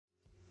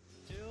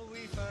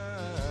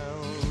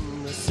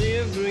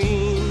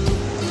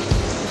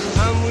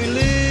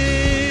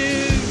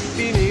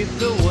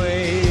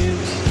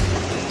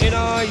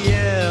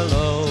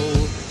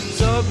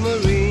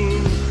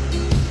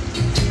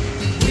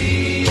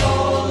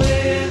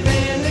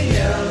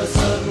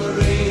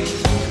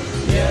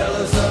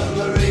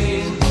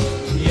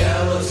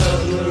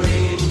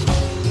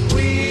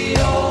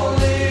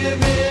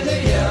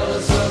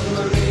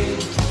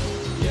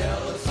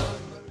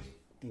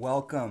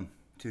Welcome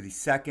to the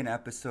second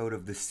episode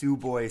of the Soo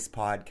Boys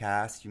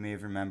Podcast. You may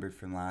have remembered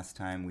from last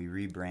time we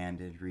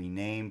rebranded,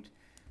 renamed.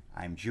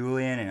 I'm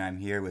Julian, and I'm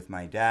here with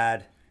my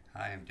dad.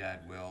 Hi, I'm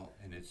Dad Will,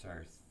 and it's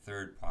our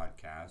third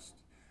podcast.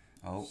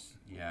 Oh.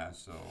 Yeah,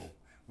 so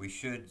we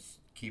should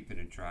keep it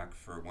in track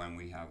for when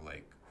we have,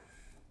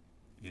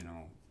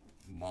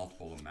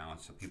 multiple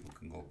amounts so people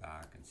can go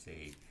back and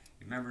say,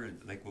 remember,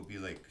 we'll be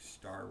like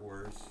Star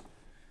Wars,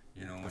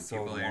 when Episode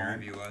people one.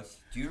 interview us.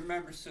 Do you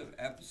remember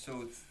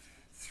episode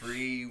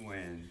 3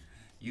 when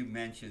you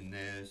mentioned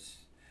this?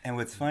 And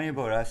what's funny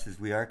about us is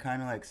we are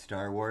kind of like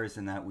Star Wars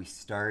in that we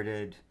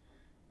started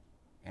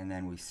and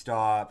then we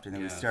stopped and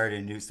then we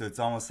started new. So it's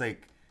almost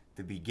like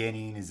the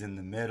beginning is in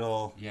the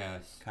middle.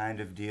 Yes.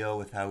 Kind of deal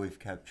with how we've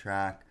kept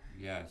track.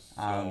 Yes.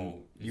 So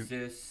is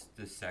this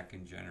the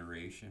second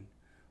generation?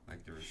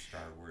 Like there was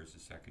Star Wars, the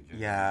second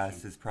generation? Yeah,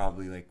 this is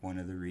probably like one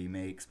of the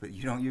remakes, but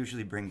you don't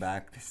usually bring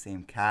back the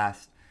same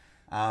cast.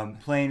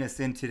 Playing us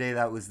in today,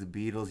 that was the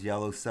Beatles'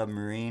 Yellow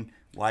Submarine.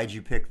 Why'd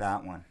you pick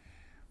that one?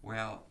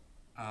 Well,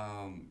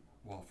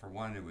 for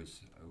one, it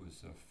was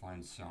a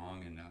fun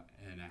song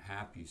and a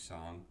happy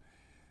song,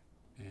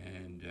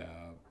 and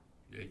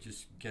it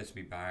just gets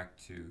me back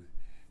to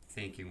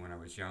thinking when I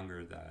was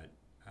younger that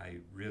I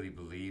really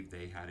believed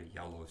they had a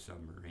yellow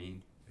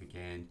submarine.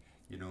 Again,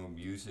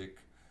 music,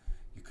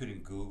 you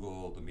couldn't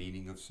Google the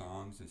meaning of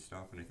songs and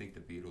stuff, and I think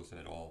the Beatles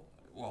had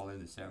in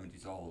the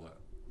 70s, all the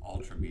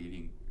ultra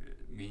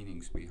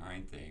meanings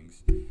behind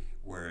things,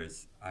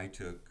 whereas I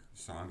took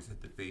songs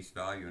at the face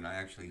value and I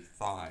actually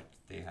thought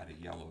they had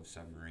a yellow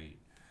submarine.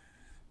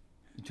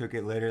 You took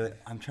it literally.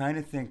 I'm trying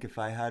to think if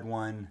I had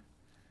one.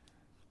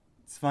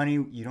 It's funny,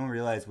 you don't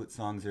realize what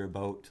songs are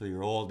about till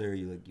you're older.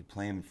 You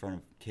play them in front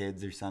of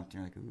kids or something.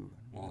 You're like, ooh.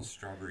 Well,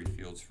 Strawberry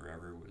Fields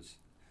Forever was.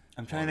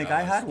 I'm trying to think.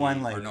 I had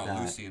one like that.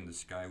 Lucy in the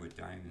Sky with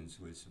Diamonds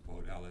was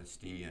about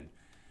LSD, and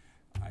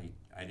I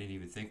didn't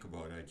even think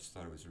about it. I just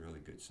thought it was a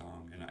really good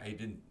song, and I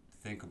didn't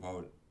think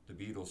about the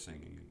Beatles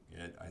singing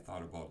it. I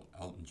thought about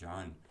Elton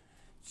John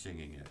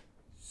singing it.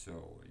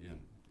 So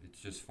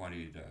it's just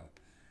funny to,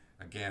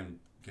 again,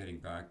 getting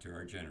back to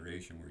our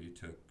generation where you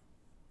took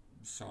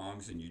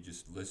songs and you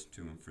just listened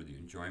to them for the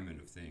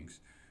enjoyment of things,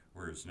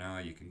 whereas now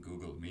you can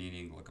Google the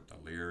meaning, look up the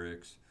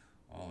lyrics,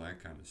 all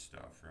that kind of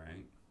stuff,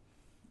 right?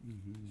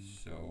 Mm-hmm.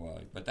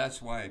 So, but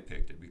that's why I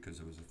picked it, because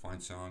it was a fun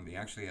song. They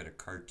actually had a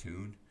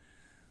cartoon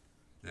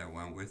that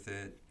went with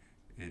it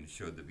and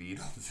showed the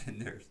Beatles in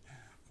their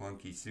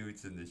funky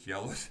suits in this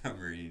yellow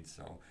submarine.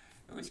 So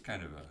it was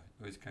kind of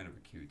a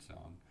cute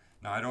song.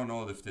 Now I don't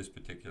know if this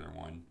particular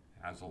one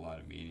has a lot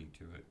of meaning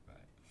to it,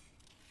 but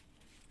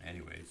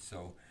anyway.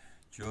 So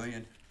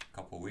Julian, a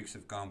couple of weeks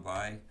have gone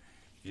by.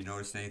 You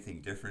noticed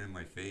anything different in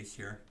my face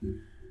here?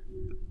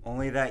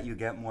 Only that you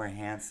get more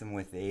handsome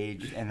with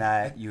age, and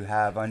that you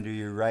have under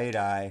your right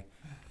eye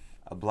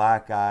a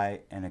black eye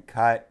and a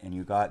cut, and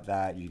you got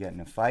that. You get in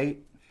a fight?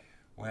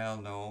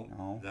 Well,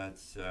 no.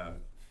 That's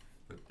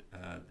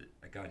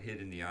I got hit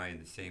in the eye in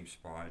the same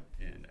spot,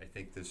 and I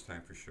think this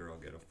time for sure I'll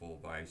get a full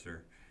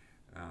visor.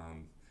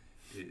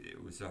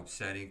 It was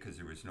upsetting because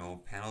there was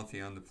no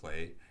penalty on the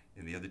play,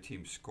 and the other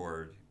team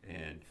scored,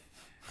 and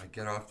I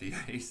get off the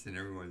ice, and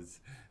I'm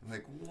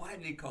like, why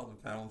didn't he call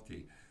the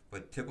penalty?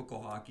 But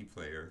typical hockey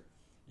player,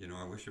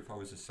 I wish if I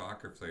was a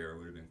soccer player, I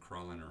would have been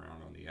crawling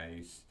around on the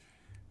ice,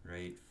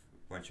 right?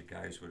 A bunch of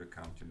guys would have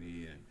come to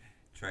me and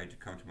tried to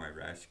come to my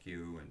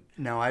rescue. And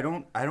no, I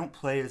don't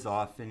play as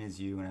often as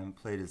you, and I haven't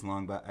played as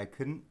long, but I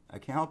can't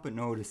help but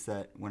notice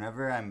that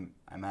whenever I'm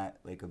at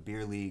like a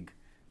beer league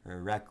or a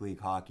rec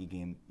league hockey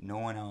game, no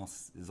one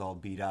else is all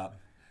beat up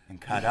and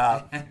cut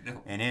up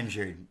and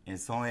injured.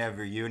 It's only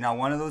ever you. Now,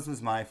 one of those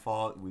was my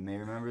fault. We may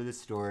remember the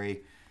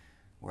story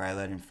where I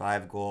let in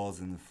 5 goals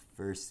in the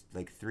first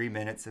 3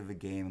 minutes of a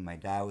game, and my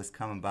dad was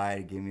coming by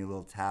to give me a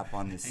little tap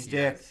on the stick,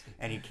 Yes.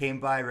 And he came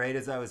by right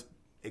as I was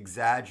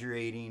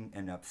exaggerating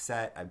and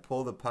upset. I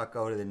pull the puck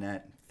out of the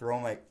net,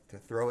 throw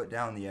it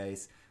down the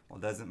ice. Well,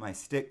 doesn't my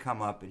stick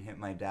come up and hit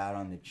my dad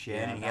on the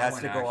chin, and he has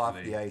to go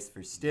off the ice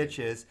for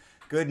stitches.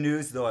 Good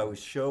news, though, I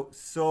was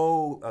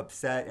so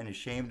upset and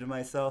ashamed of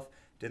myself.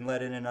 Didn't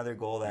let in another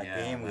goal that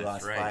game. We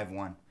lost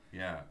 5-1.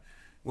 Yeah.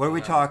 What are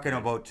we talking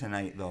about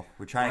tonight, though?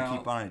 We're trying to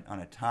keep on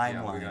a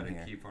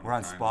timeline here. We're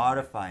on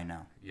Spotify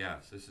now.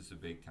 Yes, this is a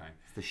big time.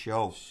 It's the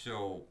show.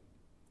 So,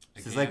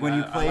 this is like when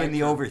you play in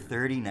the over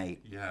 30 night.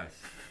 Yes.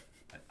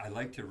 I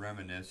like to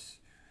reminisce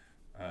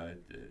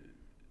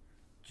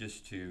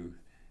just to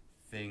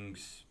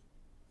things,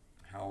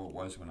 how it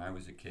was when I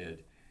was a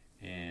kid.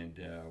 And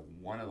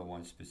one of the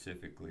ones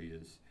specifically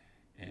is,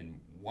 and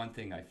one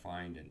thing I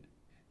find, and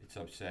it's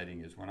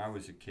upsetting, is when I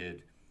was a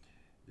kid,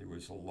 there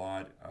was a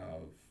lot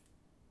of,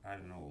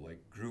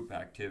 group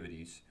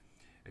activities.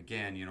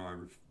 Again,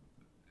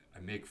 I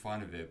make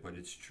fun of it, but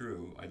it's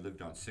true. I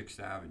lived on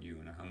 6th Avenue,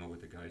 and I hung out with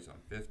the guys on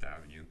 5th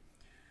Avenue.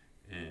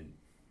 And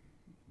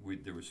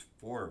there was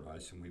 4 of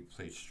us, and we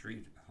played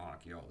street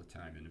hockey all the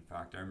time. And in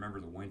fact, I remember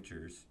the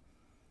winters,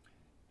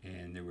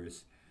 and there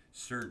was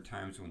certain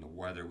times when the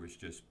weather was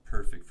just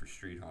perfect for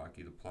street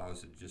hockey. The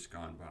plows had just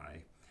gone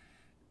by.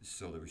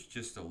 so there was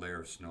just a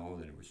layer of snow,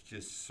 then it was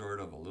just sort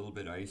of a little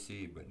bit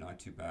icy, but not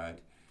too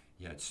bad.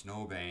 You had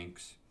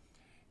snowbanks,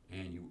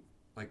 and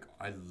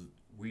I'd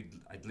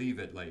leave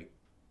at like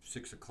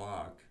 6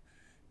 o'clock,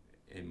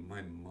 and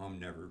my mom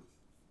never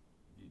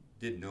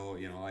didn't know.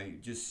 I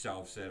just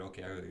self said,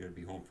 okay, I gotta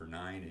be home for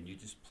 9, and you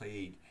just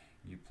played.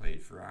 You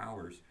played for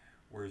hours,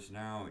 whereas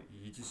now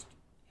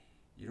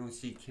you don't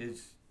see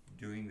kids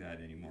doing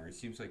that anymore. It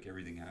seems like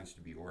everything has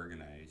to be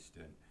organized.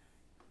 And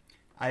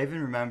I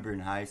even remember in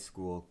high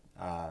school,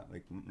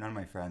 like none of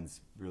my friends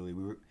really.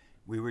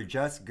 We were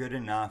just good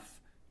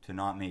enough to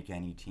not make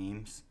any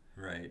teams,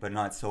 right, but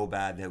not so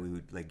bad that we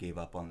would like gave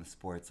up on the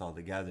sports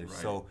altogether. Right.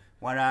 So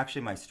one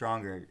actually my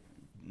stronger,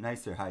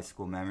 nicer high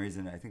school memories,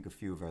 and I think a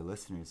few of our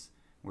listeners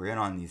were in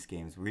on these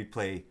games. We'd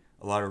play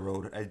a lot of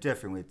road,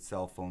 different with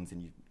cell phones,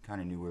 and you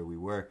kind of knew where we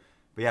were.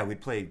 But yeah,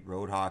 we'd play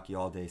road hockey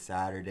all day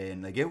Saturday,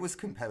 and like it was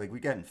like we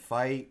got in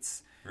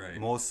fights. Right.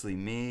 Mostly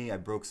me. I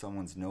broke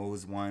someone's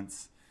nose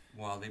once.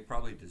 Well, they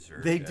probably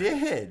deserved They it.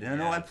 did. Yeah.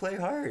 No, I play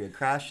hard.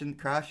 Crashing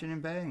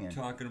and banging.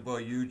 Talking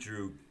about you,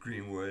 Drew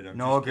Greenwood.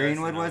 No,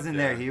 Greenwood wasn't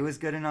there. He was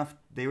good enough.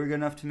 They were good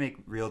enough to make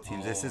real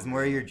teams. This is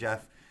more your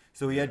Jeff.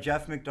 So we had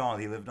Jeff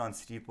McDonald. He lived on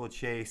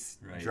Steeplechase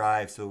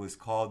Drive. So it was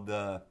called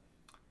the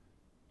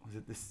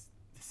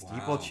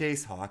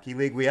Steeplechase Hockey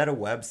League. We had a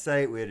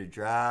website. We had a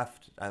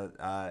draft.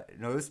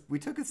 We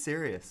took it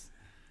serious.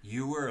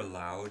 You were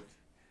allowed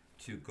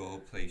to go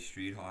play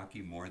street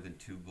hockey more than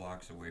 2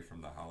 blocks away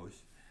from the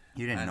house.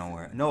 You didn't know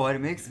where. No, it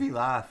makes me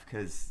laugh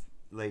because,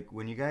 like,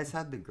 when you guys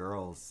had the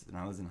girls and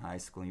I was in high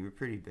school and you were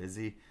pretty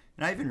busy,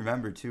 and I even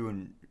remember, too,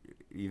 and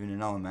even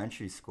in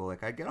elementary school,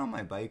 like, I'd get on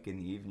my bike in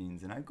the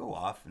evenings and I'd go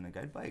off and, like,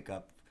 I'd bike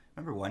up.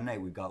 Remember one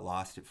night we got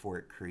lost at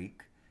Fort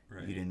Creek?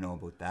 Right. You didn't know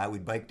about that.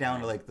 We'd bike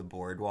down to, like, the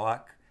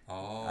boardwalk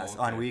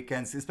on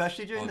weekends,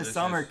 especially during the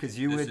summer because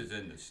you would... This is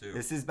in the Soo.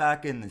 This is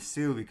back in the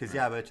Soo because,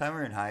 by the time we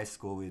were in high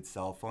school, we had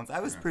cell phones. I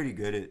was pretty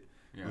good at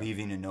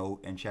leaving a note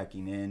and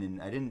checking in,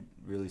 and I didn't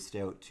really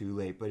stay out too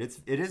late, but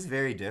it is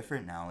very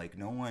different now. Like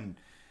no one,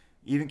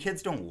 even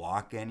kids don't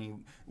walk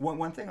anywhere.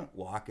 One thing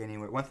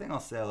I'll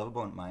say I love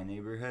about my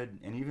neighborhood,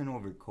 and even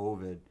over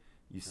COVID,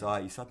 you saw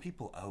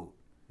people out,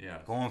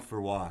 going for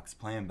walks,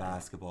 playing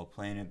basketball,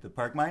 playing at the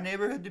park. My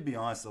neighborhood, to be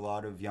honest, a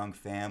lot of young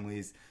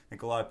families,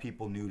 like a lot of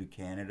people new to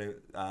Canada,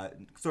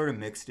 sort of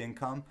mixed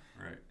income.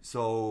 Right.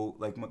 So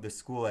like the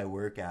school I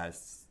work at,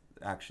 it's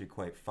actually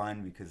quite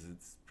fun because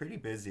it's pretty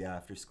busy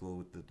after school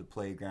with the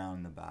playground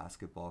and the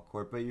basketball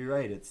court. But you're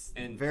right, it's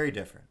very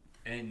different.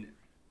 And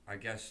I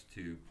guess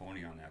to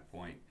pony on that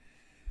point,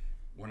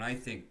 when I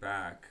think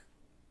back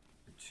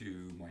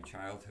to my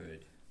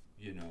childhood,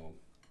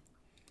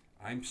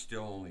 I'm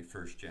still only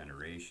first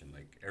generation.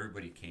 Like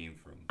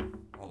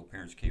all the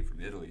parents came from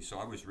Italy, so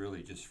I was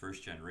really just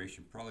first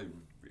generation, probably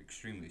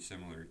extremely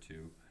similar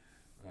to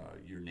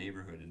your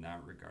neighborhood in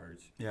that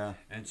regards. Yeah.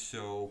 And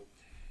so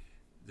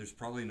there's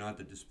probably not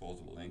the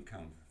disposable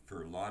income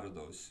for a lot of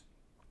those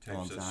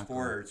types of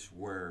sports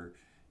where,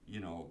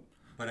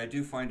 but I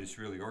do find it's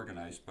really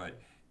organized, but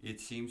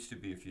it seems to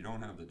be if you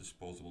don't have the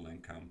disposable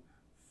income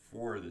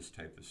for this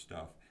type of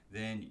stuff,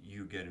 then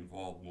you get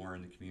involved more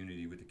in the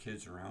community with the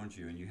kids around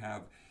you, and you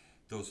have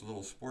those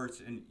little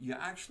sports, and you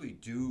actually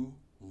do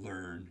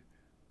learn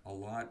a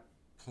lot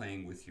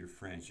playing with your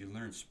friends. You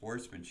learn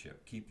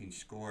sportsmanship, keeping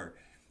score.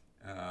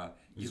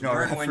 You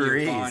learn when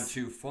you've gone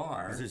too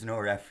far. There's no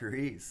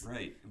referees.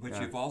 Right, but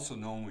you've also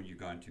known when you've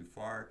gone too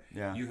far.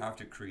 Yeah. You have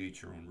to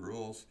create your own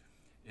rules.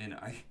 And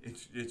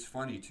it's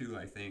funny, too,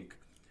 I think,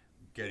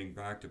 getting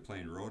back to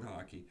playing road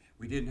hockey,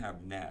 we didn't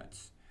have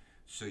nets.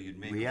 So you'd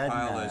make a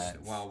pile of...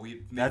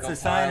 That's a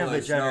sign of a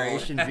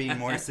generation being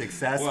more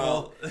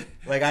successful.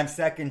 Like, I'm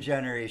second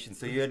generation,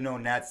 so you had no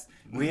nets.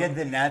 We had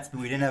the nets, but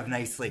we didn't have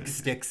nice, like,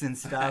 sticks and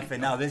stuff.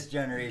 And now this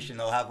generation,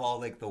 they'll have all,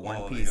 like, the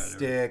one-piece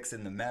sticks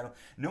and the metal.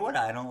 You know what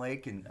I don't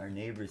like? And our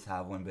neighbors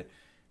have one, but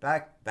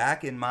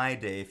back in my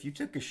day, if you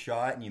took a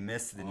shot and you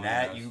missed the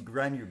net, you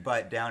run your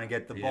butt down and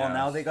get the ball.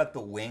 Now they got the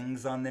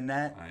wings on the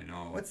net. I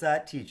know. What's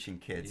that teaching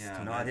kids?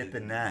 To not hit the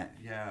net.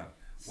 Yeah.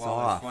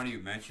 Well, it's funny you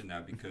mentioned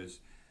that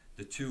because...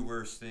 the 2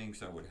 worst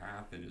things that would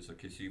happen is,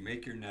 okay, so you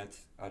make your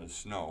nets out of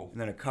snow.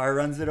 And then a car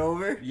runs it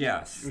over?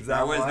 Yes.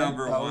 That was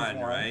number one,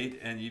 right?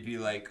 And you'd be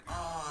like,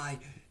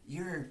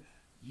 you're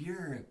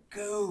a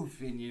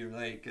goof. And you're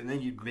like, and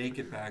then you'd make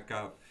it back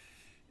up.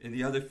 And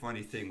the other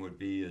funny thing would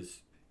be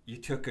is you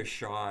took a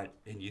shot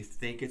and you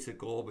think it's a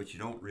goal, but you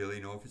don't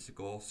really know if it's a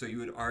goal. So you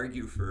would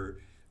argue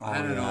for,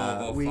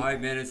 about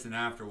 5 minutes. And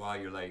after a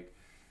while, you're like,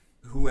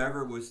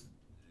 whoever was,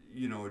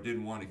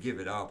 didn't want to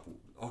give it up.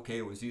 Okay,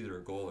 it was either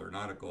a goal or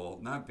not a goal,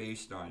 not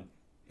based on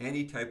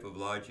any type of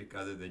logic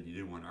other than you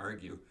didn't want to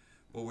argue.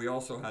 But we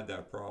also had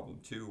that problem,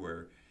 too,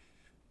 where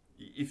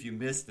if you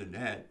missed the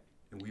net,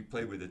 and we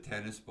played with a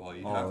tennis ball,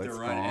 you'd have to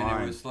run,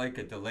 and it was like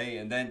a delay.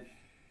 And then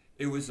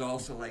it was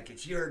also like,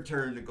 it's your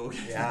turn to go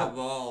get the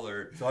ball.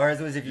 So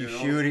ours was if you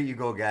shoot it, you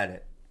go get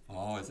it.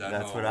 Oh, is that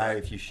That's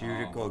if you shoot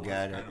it, go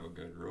get it. That's kind of a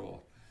good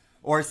rule.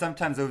 Or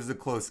sometimes it was a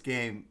close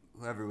game,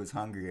 whoever was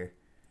hungrier.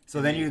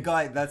 So then you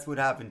got, that's what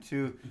happened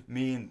too.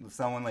 Me and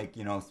someone like,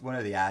 one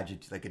of the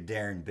adjectives, like a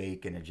Darren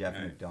Bacon, a Jeff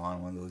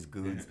McDonald, one of those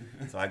goons.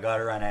 So I got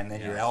to run, and then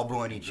you're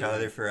elbowing each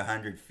other for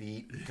 100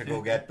 feet to go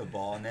get the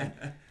ball, and then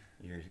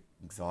you're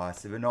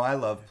exhausted. But no, I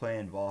love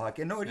playing ball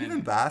hockey. And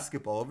even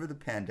basketball. Over the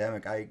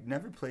pandemic, I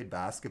never played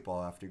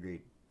basketball after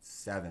grade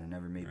 7. I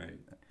never made it.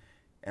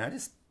 And I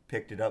just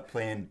picked it up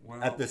playing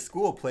at the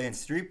school, playing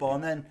street ball,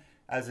 and then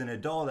as an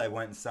adult, I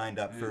went and signed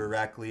up for a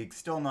rec league.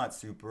 Still not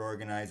super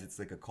organized. It's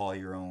like a call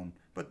your own.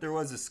 But there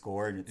was a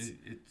score, and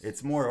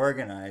it's more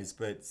organized.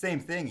 But same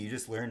thing. You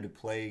just learn to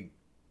playing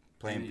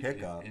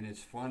pickup. And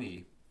it's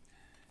funny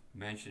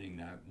mentioning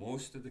that.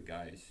 Most of the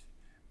guys,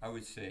 I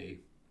would say,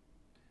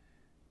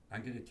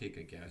 I'm going to take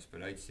a guess,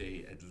 but I'd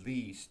say at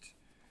least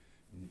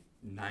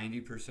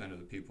 90% of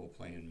the people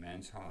playing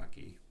men's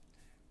hockey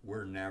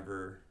were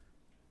never,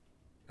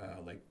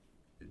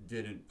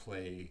 didn't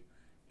play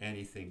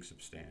anything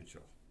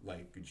substantial,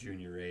 like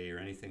junior A or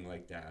anything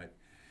like that.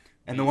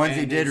 And the ones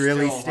who did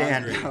really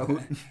stand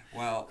out.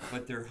 Well,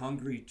 but they're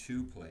hungry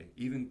to play.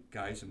 Even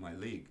guys in my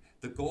league.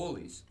 The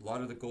goalies, a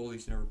lot of the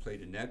goalies never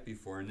played a net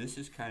before, and this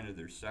is kind of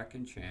their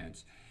second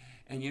chance.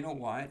 And you know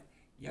what?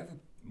 You have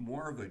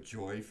more of a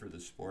joy for the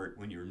sport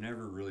when you're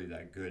never really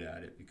that good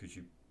at it, because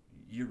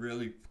you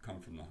really come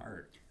from the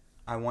heart.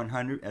 I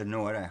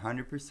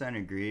 100%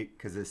 agree,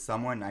 because as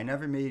someone, I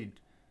never made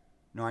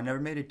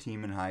a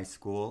team in high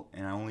school,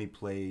 and I only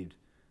played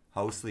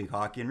house league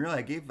hockey. And really,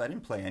 I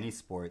didn't play any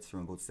sports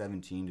from about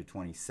 17 to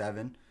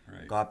 27.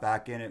 Right. Got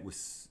back in it.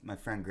 My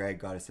friend Greg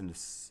got us into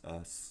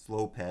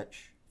slow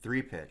pitch,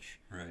 3-pitch.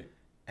 Right.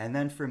 And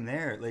then from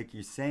there, like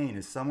you're saying,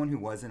 as someone who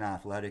wasn't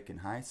athletic in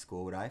high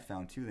school, what I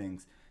found, two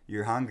things.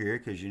 You're hungrier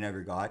because you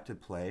never got to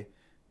play,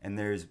 and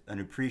there's an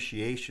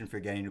appreciation for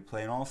getting to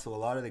play. And also, a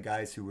lot of the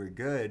guys who were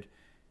good,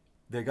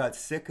 they got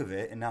sick of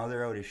it, and now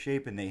they're out of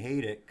shape, and they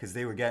hate it because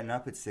they were getting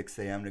up at 6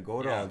 a.m. to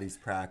go to all these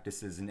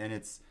practices, and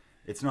it's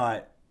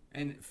not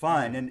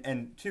fun.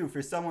 And two,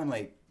 for someone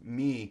like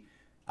me,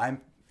 I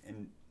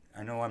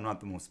know I'm not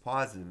the most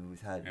positive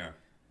we've had. Yeah.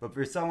 But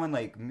for someone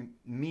like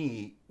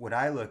me, what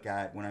I look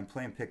at when I'm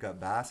playing pickup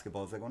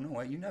basketball is like, oh, no,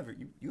 what? You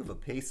have a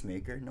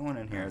pacemaker. No one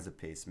in here has a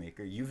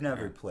pacemaker. You've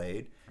never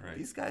played. Right.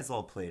 These guys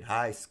all played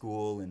high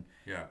school. And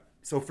yeah.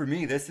 So for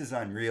me, this is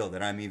unreal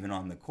that I'm even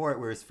on the court,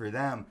 whereas for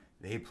them,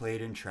 they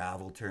played in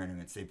travel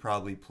tournaments. They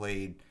probably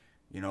played,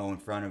 in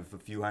front of a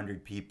few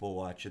hundred people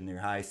watching their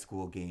high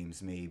school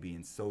games maybe.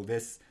 And so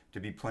to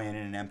be playing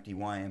in an empty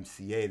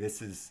YMCA,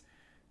 this is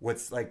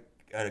what's like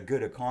a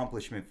good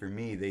accomplishment for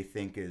me, they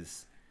think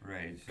is...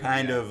 Right. So,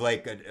 kind of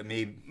like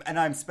maybe, and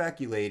I'm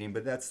speculating,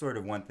 but that's sort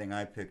of one thing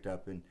I picked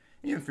up. And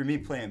even for me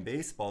playing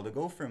baseball, to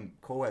go from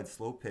co-ed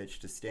slow pitch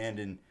to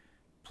standing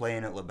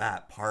playing at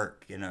Labatt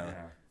Park in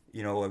a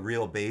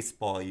real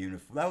baseball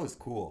uniform, that was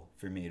cool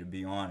for me, to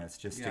be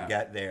honest, just to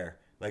get there.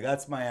 Like,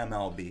 that's my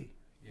MLB.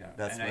 Yeah.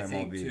 That's and my I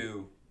think MLB.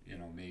 too,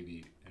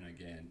 maybe, and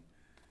again,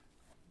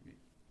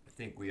 I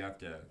think we have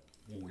to,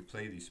 when we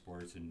play these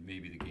sports and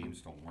maybe the games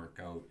don't work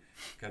out,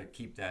 got to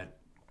keep that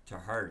to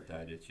heart,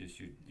 that it's just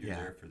you're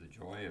there for the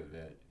joy of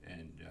it.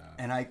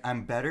 And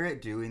I'm better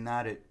at doing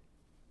that at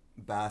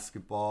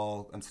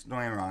basketball. Don't get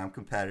me wrong, I'm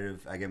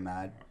competitive, I get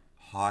mad.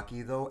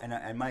 Hockey though,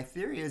 and my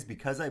theory is,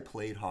 because I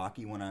played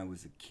hockey when I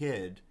was a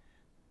kid,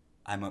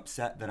 I'm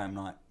upset that I'm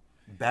not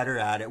better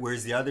at it,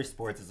 whereas the other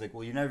sports is like,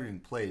 well, you never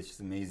even played, it's just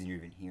amazing you're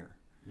even here.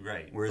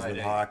 Right. Whereas with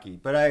hockey,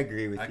 but I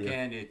agree with you.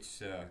 Again,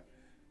 it's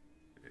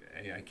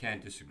I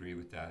can't disagree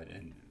with that,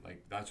 and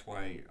like that's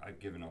why I've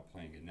given up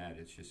playing in net.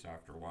 It's just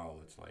after a while,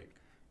 it's like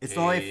it's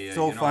only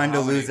so fun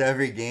to lose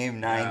every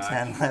game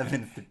 9-10,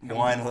 11-1,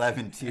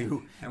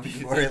 11-2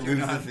 before it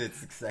loses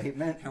its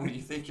excitement. And when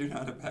you think you're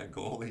not a bad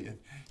goalie and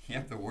you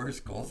have the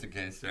worst goals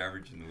against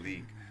average in the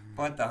league,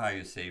 but the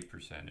highest save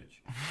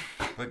percentage.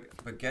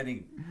 But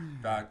getting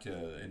back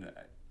to,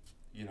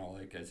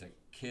 like as a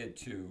kid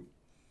too,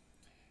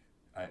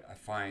 I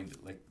find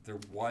like there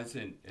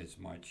wasn't as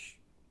much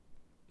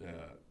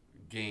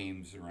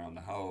games around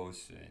the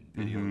house and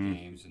video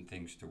games and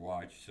things to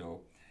watch.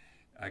 So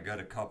I got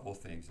a couple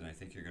things, and I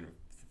think you're going to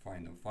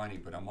find them funny,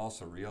 but I'm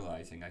also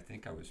realizing I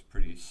think I was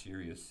pretty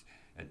serious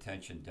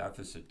attention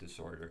deficit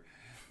disorder,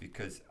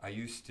 because I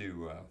used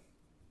to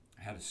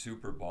had a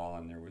Super Ball,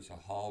 and there was a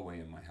hallway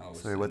in my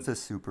house. Sorry, what's a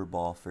Super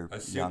Ball for young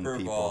people? A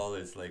Super Ball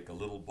is like a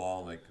little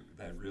ball that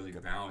really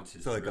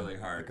bounces really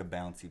hard. Like a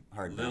bouncy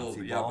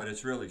ball. Yeah, but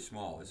it's really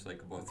small. It's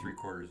like about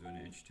 3/4 of an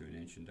inch to an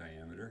inch in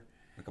diameter.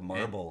 Like a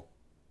marble.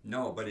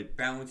 No, but it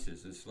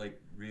bounces. It's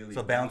like really...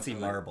 So bouncy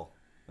marble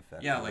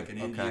effect. Yeah, like an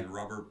Indian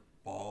rubber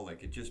ball.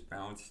 Like it just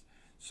bounced.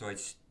 So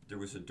there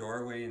was a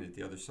doorway, and at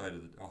the other side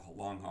of a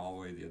long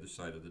hallway, the other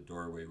side of the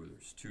doorway, where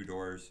there's 2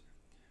 doors,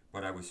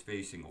 but I was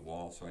facing a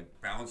wall. So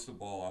I'd bounce the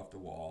ball off the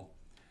wall,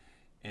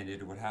 and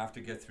it would have to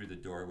get through the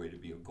doorway to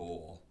be a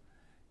goal.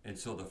 And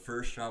so the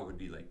first shot would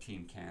be like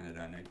Team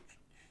Canada, and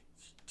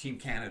Team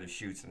Canada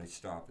shoots, and I'd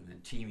stop, and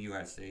then Team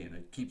USA, and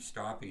I'd keep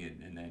stopping it,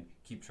 and then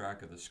keep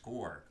track of the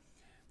score.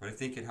 But I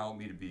think it helped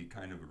me to be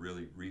kind of a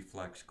really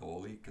reflex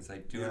goalie, because I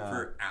do it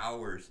for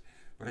hours.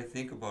 But I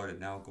think about it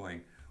now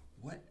going,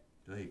 what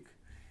like,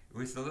 it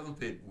was a little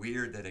bit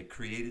weird that I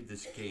created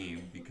this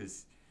game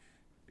because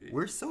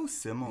we're so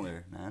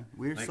similar, man.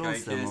 We're like so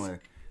similar.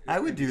 I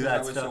would do that I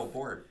was stuff. so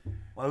bored.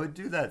 Well, I would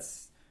do that.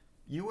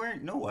 You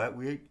weren't. Know what?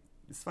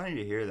 It's funny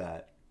to hear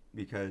that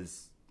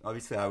because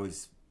obviously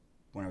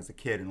when I was a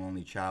kid, an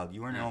only child.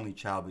 You weren't an only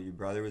child, but your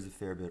brother was a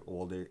fair bit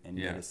older, and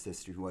you had a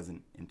sister who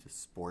wasn't into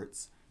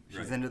sports.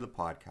 She's into the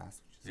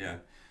podcast, which is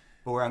good.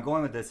 But where I'm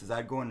going with this is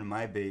I'd go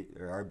into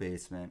our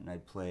basement and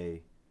I'd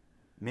play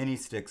mini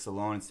sticks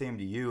alone. And same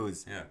to you,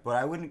 but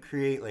I wouldn't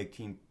create like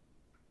team.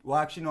 Well,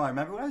 actually, no. I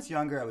remember when I was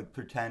younger, I would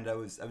pretend I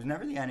was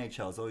never the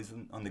NHL. I was always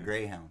on the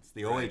Greyhounds.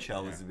 The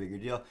OHL was a bigger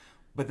deal.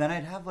 But then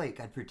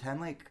I'd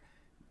pretend like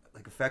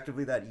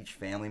effectively that each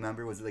family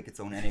member was like its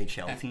own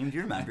NHL team. Do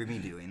you remember me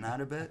doing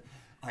that a bit?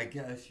 I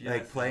guess, yes.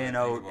 Like playing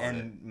out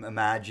and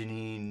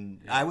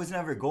imagining. I was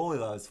never a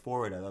goalie. I was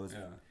forward.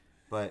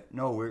 But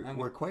no,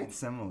 we're quite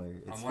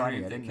similar. It's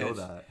funny. I didn't know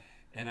that.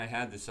 And I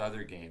had this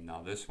other game.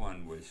 Now, this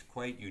one was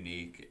quite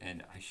unique,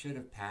 and I should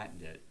have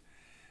patented it.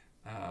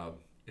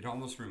 It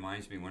almost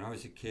reminds me, when I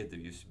was a kid, there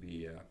used to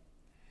be,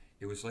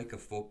 it was like a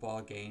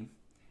football game,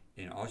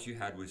 and all you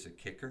had was a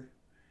kicker.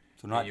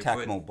 So not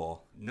Tecmo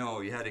Ball.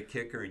 No, you had a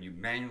kicker, and you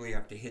manually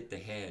have to hit the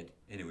head,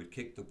 and it would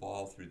kick the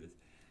ball through the...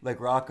 Like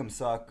Rock'em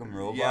Sock'em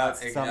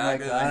Robots, something like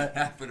that.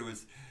 Yeah, but it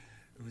was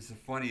the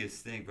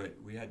funniest thing, but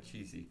we had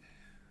cheesy.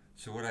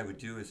 So what I would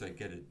do is I'd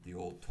get the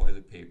old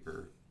toilet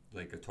paper,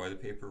 like a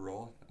toilet paper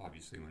roll,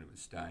 obviously when it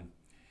was done,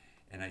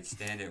 and I'd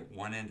stand at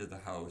one end of the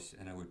house,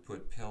 and I would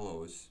put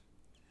pillows,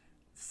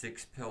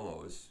 6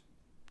 pillows,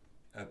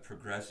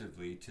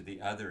 progressively to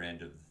the other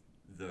end of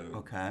the...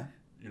 Okay.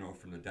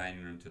 From the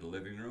dining room to the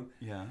living room.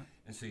 Yeah.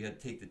 And so you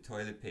had to take the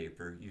toilet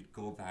paper, you'd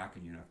go back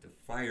and you'd have to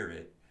fire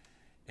it,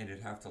 and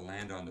it'd have to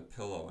land on the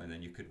pillow, and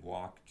then you could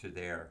walk to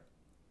there.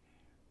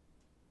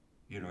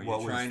 You're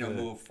trying to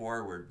move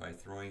forward by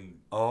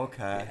throwing... Oh,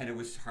 okay. And it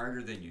was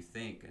harder than you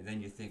think. And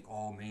then you think,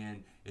 oh,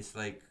 man, it's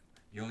like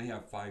you only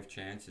have 5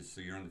 chances,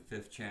 so you're on the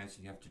 5th chance,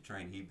 and you have to try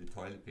and heave the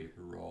toilet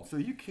paper roll. So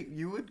you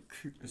would...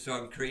 So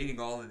I'm creating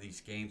all of these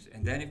games,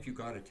 and then if you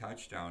got a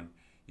touchdown...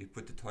 You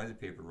put the toilet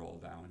paper roll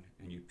down,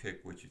 and you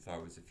pick what you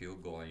thought was a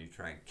field goal, and you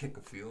try and kick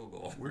a field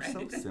goal. We're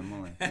so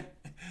similar.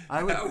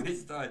 I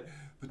always thought,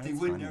 but they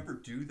would never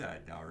do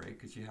that now, right?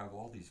 Because you have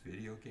all these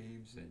video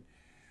games and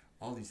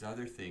all these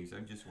other things.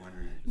 I'm just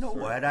wondering. You know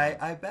what?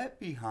 I bet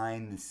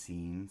behind the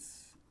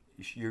scenes,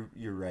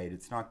 you're right.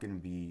 It's not going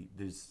to be.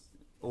 There's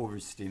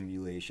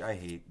overstimulation. I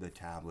hate the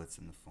tablets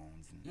and the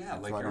phones. And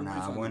like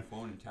everybody's on the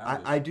phone and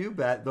tablets. I do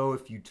bet though,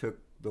 if you took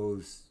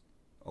those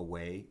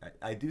away,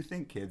 I do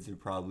think kids are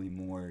probably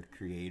more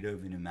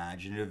creative and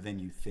imaginative than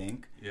you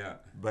think. Yeah.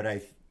 But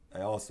I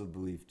also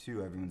believe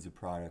too, everyone's a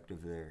product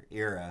of their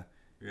era.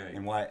 Right.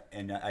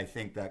 And I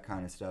think that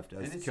kind of stuff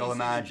does kill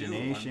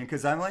imagination.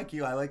 Because I'm like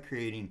you, I like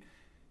creating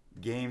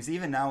games.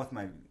 Even now with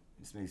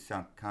this may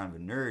sound kind of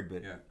a nerd,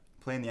 but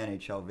playing the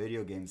NHL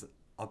video games,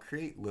 I'll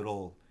create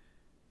I'll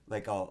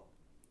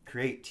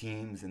create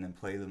teams and then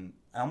play them.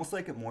 I almost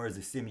like it more as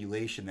a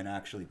simulation than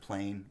actually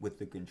playing with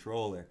the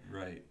controller.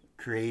 Right.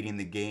 Creating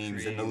the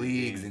games and the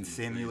leagues and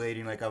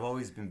simulating. Like I've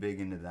always been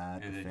big into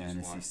that, the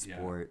fantasy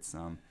sports.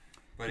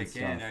 But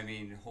again, stuff. I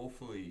mean,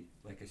 hopefully,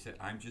 like I said,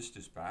 I'm just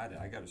as bad.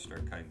 I got to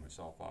start cutting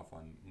myself off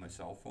on my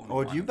cell phone.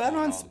 Oh, do you bet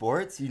on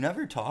sports? You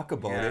never talk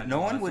about it. No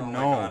one would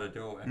know.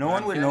 No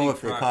one would know if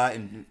they're caught.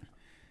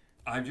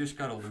 I've just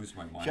got to lose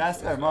my mind.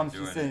 Just our mom's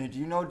just saying, do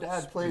you know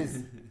Dad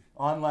plays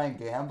online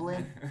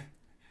gambling?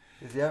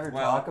 Does he ever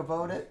talk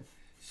about it?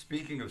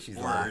 Speaking of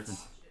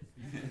sports.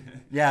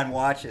 Yeah, and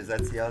watches.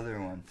 That's the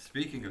other one.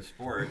 Speaking of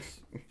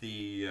sports,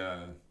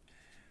 we'll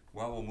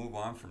move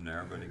on from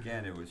there. But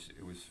again, it was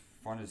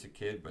fun as a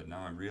kid. But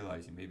now I'm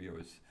realizing maybe I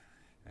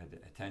had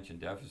attention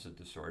deficit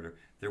disorder.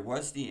 There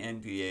was the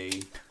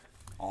NBA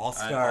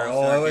All-Star.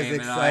 Oh, it was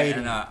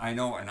exciting. I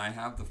know, and I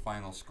have the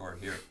final score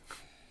here.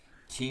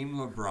 Team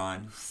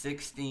LeBron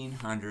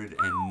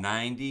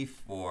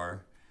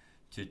 1,694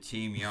 to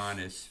Team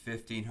Giannis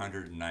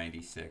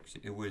 1,596.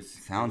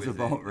 Sounds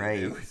about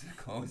right. It was a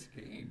close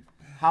game.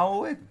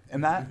 I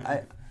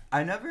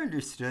never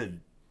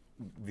understood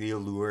the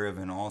allure of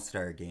an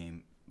all-star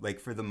game. Like,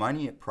 for the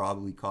money it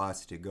probably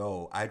costs to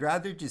go, I'd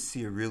rather just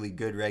see a really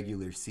good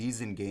regular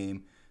season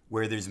game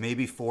where there's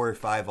maybe 4 or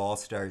 5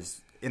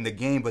 all-stars in the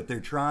game, but they're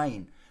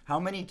trying. How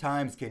many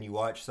times can you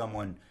watch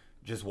someone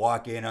just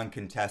walk in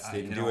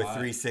uncontested and do a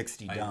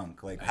 360 dunk?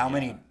 How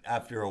many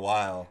after a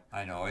while?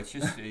 I know. It's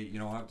just,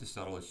 I'll have to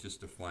settle. It's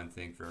just a fun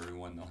thing for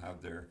everyone. They'll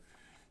have their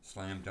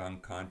slam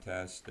dunk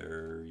contest,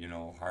 their,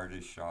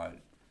 hardest shot.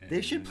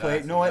 They should play.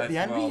 The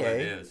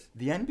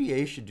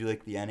NBA should do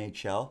like the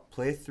NHL.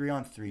 Play a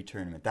 3-on-3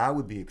 tournament. That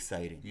would be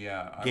exciting.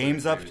 Yeah.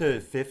 Games up to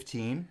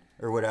 15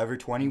 or whatever,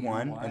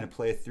 21, and to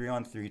play a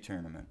 3-on-3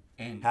 tournament.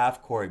 And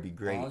half court would be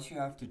great. All you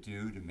have to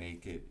do to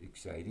make it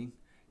exciting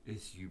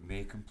is you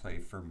make them play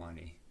for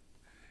money,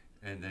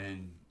 and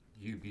then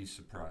you'd be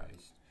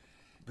surprised.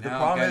 But the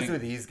problem is with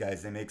these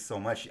guys, they make so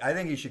much. I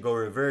think you should go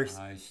reverse.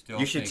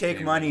 You should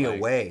take money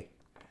away.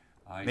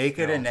 Make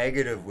it a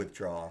negative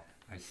withdrawal.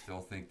 I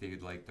still think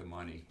they'd like the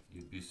money.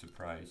 You'd be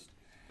surprised.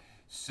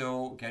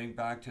 So, getting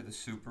back to the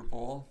Super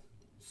Bowl.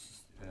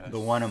 The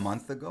one a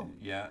month ago?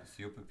 Yeah,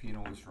 Sio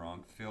Pepino was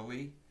wrong.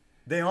 Philly.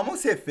 They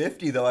almost hit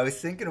 50, though. I was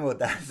thinking about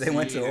that. They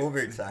went to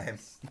overtime.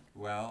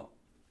 Well,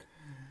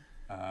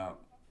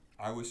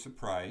 I was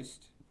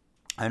surprised.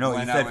 I know,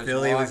 you said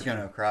Philly was going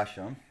to crush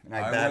them, and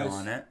I bet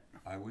on it.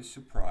 I was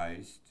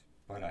surprised,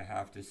 but I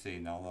have to say,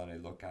 now that I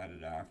look at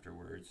it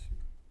afterwards,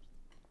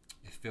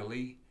 if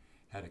Philly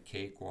had a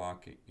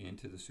cakewalk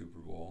into the Super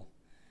Bowl,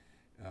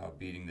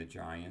 beating the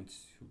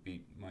Giants, who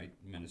beat my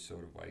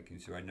Minnesota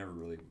Vikings, who I never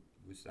really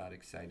was that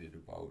excited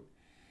about.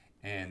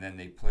 And then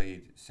they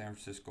played San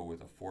Francisco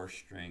with a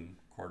fourth-string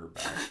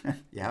quarterback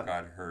yep. who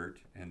got hurt,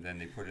 and then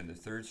they put in the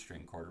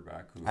third-string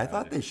quarterback who I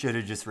thought they should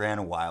have just ran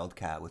a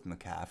wildcat with McCaffrey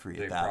at that point.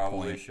 They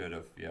probably should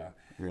have, yeah.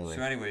 Really?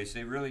 So anyways,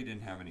 they really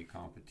didn't have any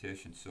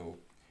competition, so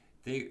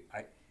they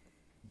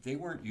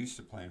weren't used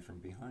to playing from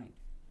behind.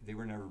 They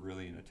were never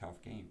really in a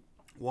tough game.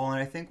 Well, and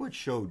I think what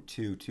showed,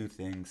 two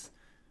things.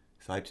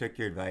 So I took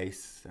your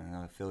advice.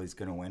 Philly's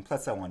going to win.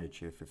 Plus, I wanted to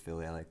cheer for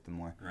Philly. I liked them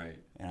more. Right.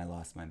 And I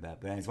lost my bet.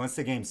 But anyways, once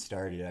the game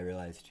started, I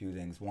realized two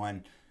things.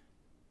 One,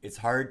 it's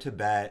hard to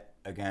bet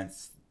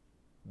against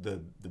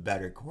the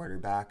better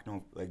quarterback.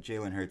 No, like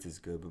Jalen Hurts is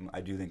good, but I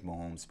do think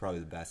Mahomes is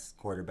probably the best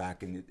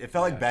quarterback. And it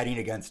felt like betting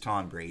against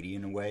Tom Brady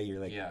in a way.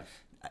 You're like, yes.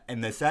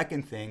 And the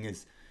second thing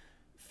is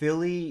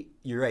Philly,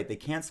 you're right. They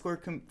can't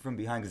score from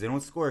behind because they don't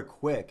score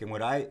quick. And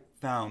what I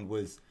found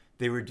was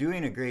they were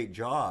doing a great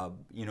job,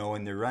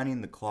 and they're running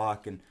the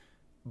clock,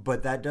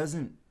 but that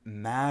doesn't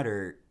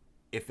matter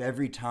if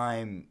every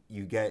time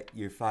you get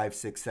your 5,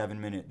 6, 7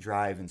 minute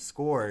drive and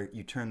score,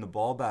 you turn the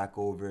ball back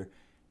over,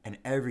 and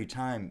every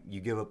time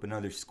you give up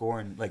another score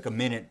in like a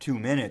minute, 2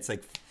 minutes,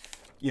 like,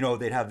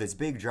 they'd have this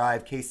big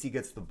drive, KC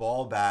gets the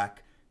ball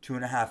back,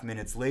 2.5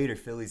 minutes later,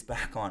 Philly's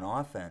back on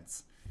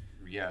offense.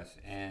 Yes,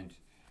 and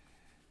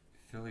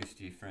Philly's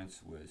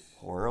defense was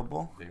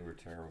horrible. They were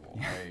terrible,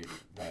 right?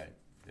 But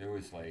it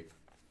was like,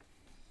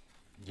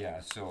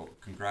 so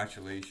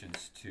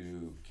congratulations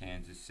to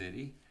Kansas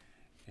City.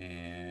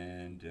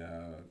 And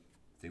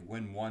they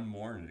win one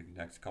more in the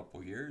next couple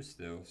of years.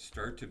 They'll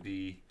start to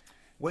be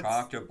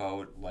talked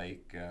about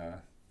like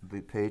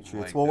the Patriots.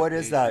 Like well, the what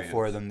is Patriots. That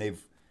for them?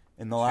 They've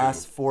in the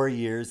last 4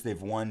 years,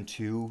 they've won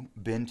 2,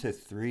 been to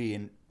 3,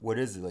 and what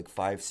is it, like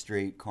 5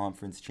 straight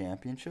conference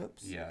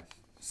championships? Yes.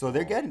 So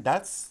they're getting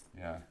that's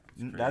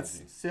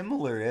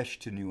similar-ish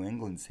to New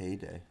England's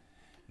heyday.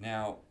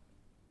 Now,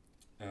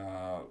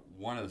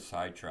 one of the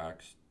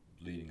sidetracks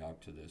leading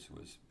up to this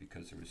was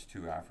because there was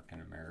 2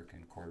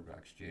 African-American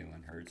quarterbacks,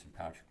 Jalen Hurts and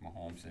Patrick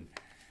Mahomes. And,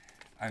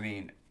 I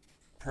mean,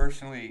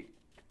 personally,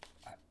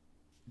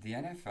 the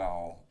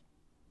NFL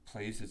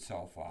plays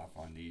itself off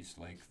on these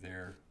like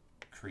they're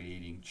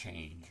creating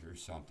change or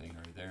something,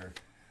 or they're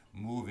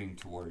moving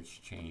towards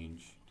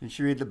change. Did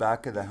you read the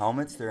back of the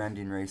helmets? They're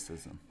ending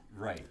racism.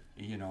 Right.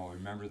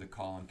 Remember the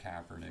Colin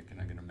Kaepernick, and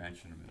I'm going to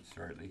mention him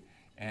shortly.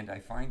 And I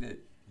find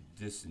it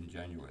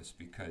disingenuous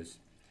because,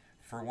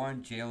 for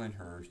one, Jalen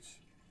Hurts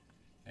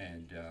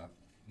and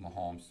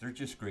Mahomes, they're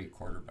just great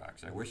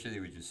quarterbacks. I wish they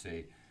would just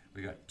say,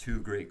 we got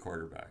 2 great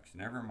quarterbacks.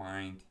 Never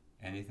mind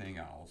anything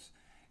else.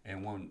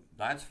 And when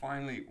that's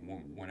finally,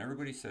 when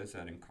everybody says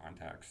that in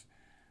context,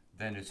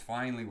 then it's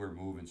finally we're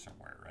moving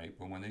somewhere, right?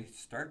 But when they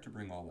start to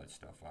bring all that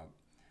stuff up,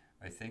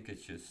 I think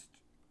it just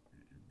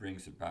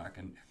brings it back.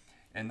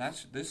 And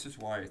this is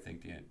why I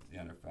think the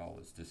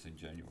NFL is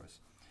disingenuous.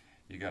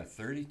 You got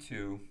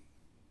 32,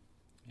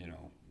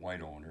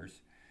 white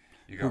owners.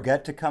 Who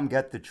get to come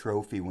get the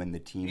trophy when the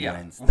team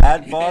wins.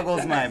 That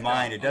boggles my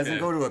mind. It doesn't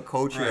go to a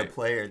coach or a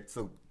player.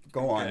 So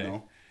go on,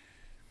 though.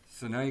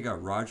 So now you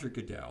got Roger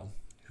Goodell,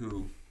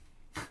 who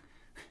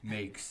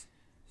makes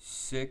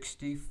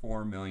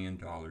 $64 million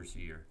a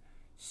year.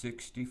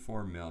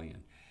 $64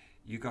 million.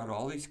 You got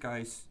all these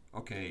guys.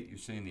 Okay, you're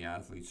saying the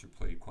athletes are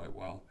played quite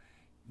well.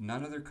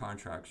 None of their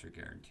contracts are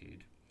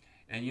guaranteed.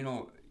 And,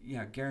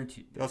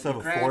 guaranteed. They also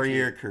have a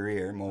 4-year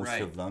career, most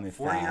of them, if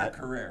 4-year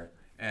career.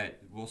 At,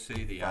 we'll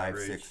say the 5,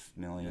 average. 6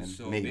 million.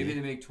 So maybe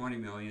they make $20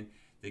 million.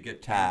 They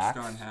get taxed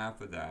on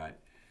half of that.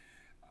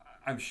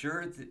 I'm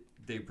sure that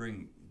they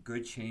bring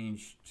good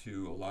change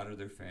to a lot of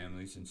their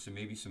families, and so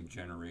maybe some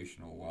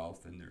generational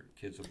wealth, and their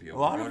kids will be able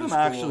to go to school. A lot of them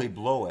actually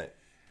blow it.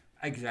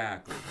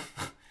 Exactly.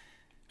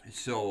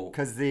 So,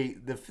 because the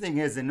thing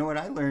is, and what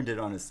I learned it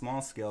on a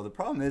small scale, the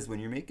problem is when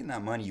you're making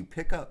that money, you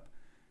pick up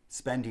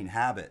spending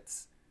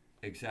habits.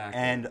 Exactly.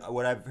 And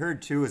what I've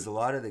heard too is a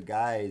lot of the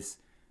guys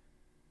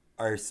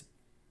are,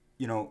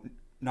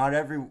 not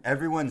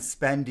everyone's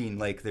spending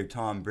like they're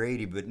Tom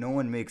Brady, but no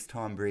one makes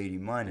Tom Brady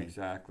money.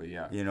 Exactly,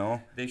 yeah.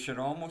 They should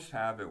almost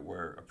have it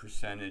where a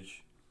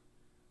percentage,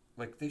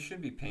 like they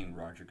should be paying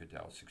Roger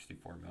Goodell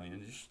 $64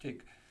 million. They should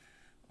take,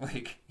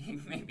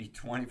 maybe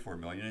 $24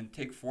 million and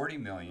take $40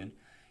 million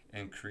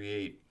and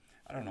create,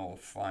 I don't know, a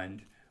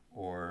fund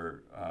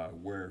or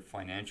where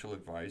financial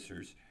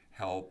advisors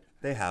help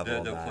the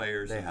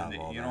players. They have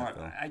all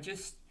that. I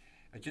just.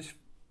 They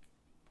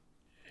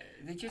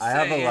just I say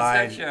have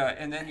a it's such a,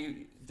 and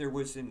then there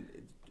was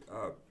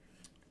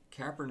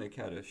Kaepernick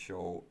had a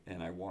show,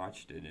 and I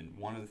watched it, and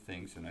one of the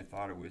things, and I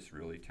thought it was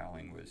really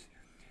telling, was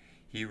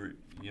he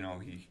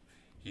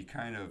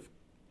kind of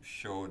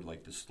showed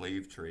like the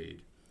slave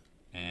trade,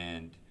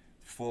 and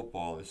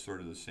football is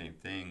sort of the same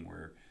thing,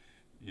 where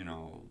you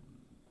know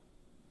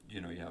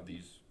you have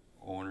these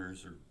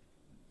owners or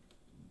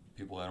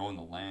people that own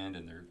the land,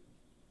 and they're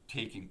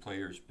taking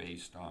players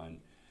based on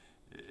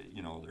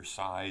their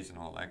size and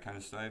all that kind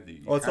of stuff.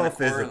 Well, it's all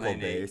physical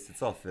based.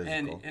 It's all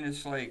physical. And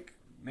it's like,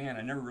 man,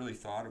 I never really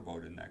thought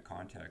about it in that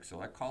context. So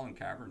like Colin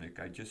Kaepernick,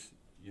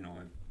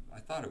 I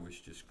thought it was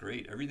just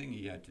great, everything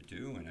he had to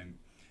do,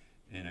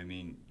 and I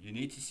mean, you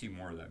need to see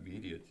more of that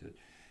media.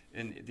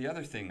 And the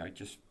other thing I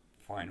just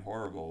find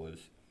horrible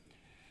is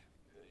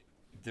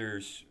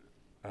there's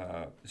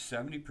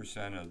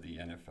 70% of the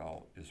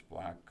NFL is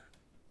black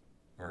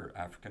or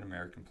African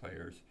American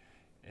players,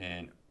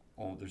 and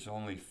there's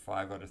only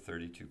 5 out of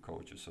 32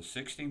 coaches. So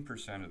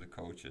 16% of the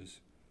coaches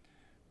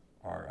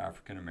are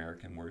African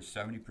American, whereas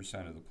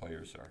 70% of the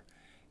players are.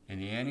 In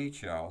the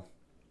NHL,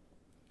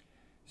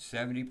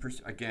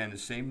 70%, again, the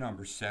same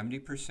number,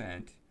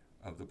 70%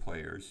 of the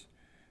players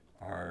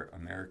are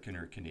American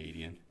or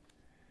Canadian,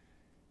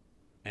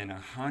 and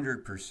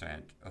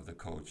 100% of the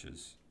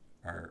coaches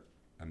are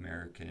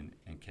American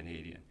and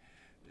Canadian.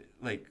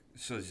 Like,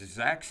 so it's the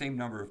exact same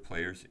number of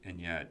players, and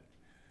yet,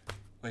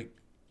 like,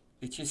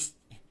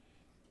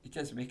 it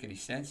doesn't make any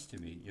sense to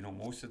me.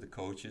 Most of the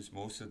coaches,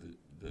 most of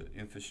the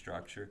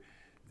infrastructure,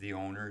 the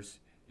owners,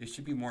 it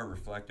should be more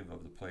reflective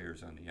of the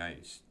players on the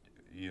ice,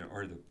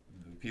 or the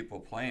people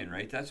playing,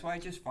 right? That's why I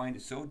just find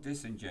it so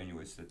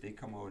disingenuous that they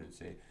come out and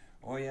say,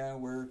 oh yeah,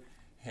 we're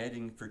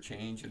heading for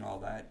change and all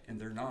that, and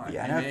they're not. The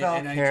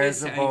NFL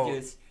cares about...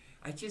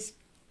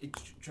 it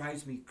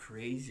drives me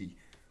crazy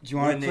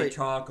they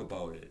talk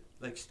about it.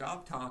 Like,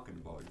 stop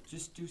talking about it.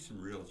 Just do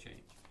some real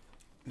change.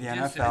 The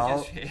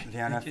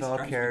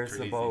NFL cares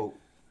about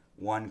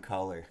one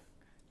color,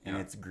 and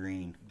it's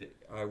green.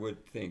 I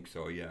would think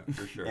so, yeah,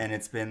 for sure. And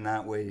it's been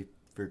that way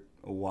for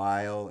a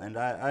while, and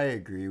I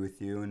agree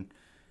with you. And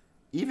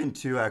even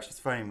too, actually, it's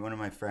funny, one of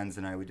my friends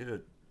and I, we did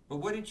a... But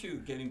wouldn't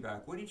you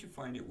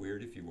find it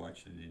weird if you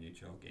watched an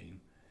NHL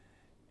game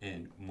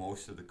and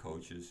most of the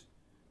coaches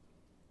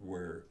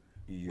were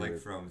like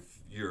from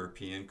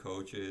European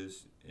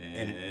coaches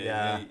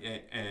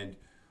and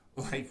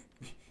like...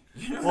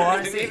 Well,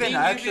 honestly, even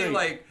actually,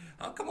 like,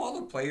 how come all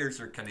the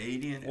players are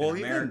Canadian and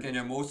American,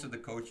 and most of the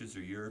coaches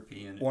are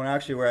European? Well,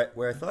 actually,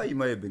 where I thought you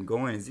might have been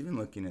going is, even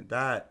looking at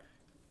that,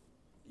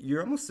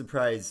 you're almost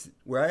surprised.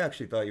 Where I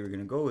actually thought you were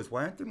going to go is,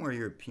 why aren't there more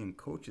European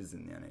coaches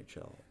in the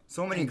NHL?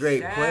 So many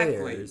great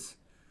players.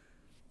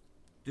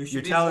 There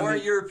should be more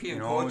European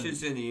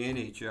coaches in the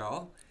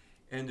NHL.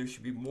 And there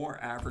should be more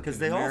African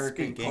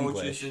American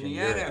coaches in the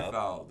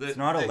NFL. It's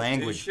not a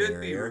language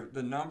barrier.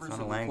 The numbers of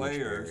the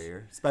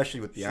players, especially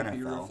with the NFL, should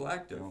be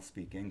reflective. They don't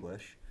speak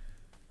English.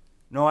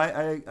 No,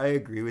 I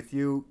agree with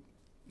you.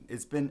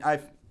 It's been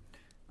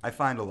I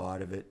find a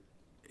lot of it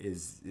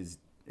is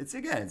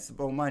it's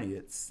about money.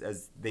 It's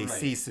as they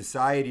see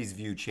society's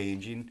view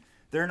changing.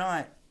 They're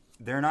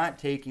not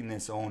taking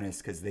this onus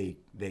because they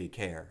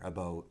care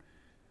about.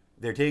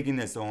 They're taking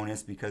this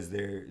onus because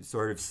they're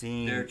sort of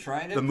seeing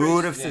the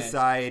mood of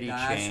society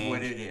change,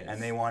 what it is.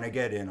 And they want to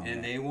get in on it.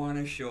 And they want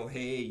to show,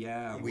 hey,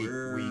 yeah,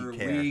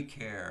 we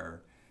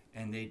care,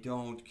 and they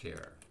don't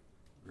care,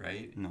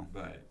 right? No.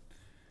 But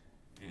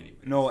anyway.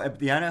 No,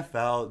 the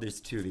NFL,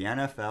 there's two. The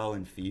NFL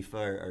and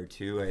FIFA are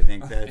two. I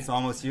think that's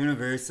almost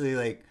universally,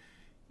 like,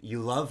 you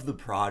love the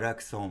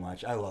product so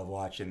much. I love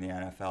watching the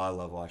NFL. I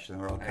love watching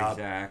the World Cup.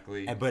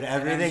 Exactly. But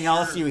everything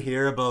else you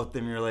hear about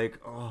them, you're like,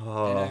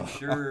 oh. And I'm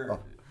sure...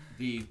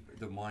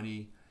 The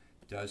money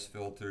does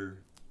filter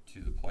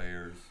to the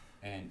players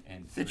and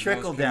the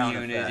trickle down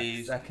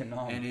effects,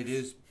 economics. And it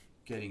is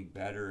getting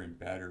better and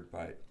better,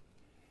 but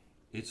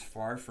it's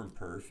far from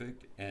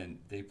perfect, and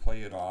they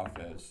play it off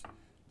as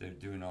they're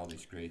doing all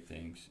these great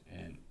things,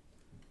 and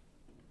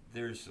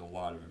there's a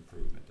lot of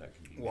improvement that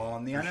can be made. Well,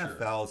 and the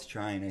NFL is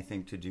trying, I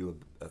think, to do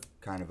a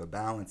kind of a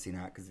balancing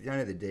act, because at the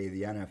end of the day,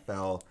 the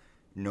NFL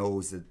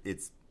knows that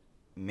its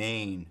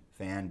main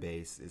fan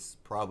base is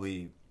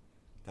probably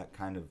that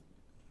kind of,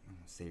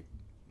 say,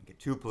 get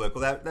too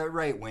political, that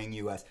right-wing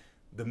U.S.,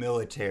 the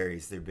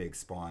military's their big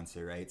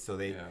sponsor, right? So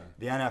the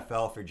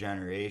NFL for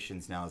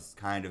generations now has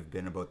kind of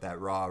been about that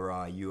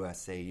rah-rah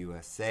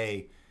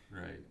USA,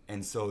 right?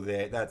 And so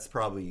that's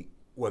probably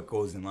what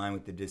goes in line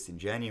with the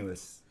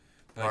disingenuous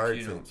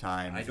parts of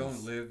times. I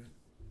don't live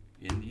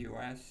in the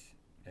U.S.,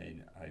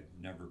 and I've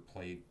never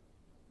played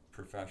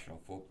professional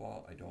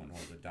football. I don't know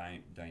the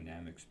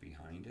dynamics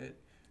behind it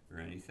or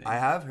anything. I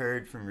have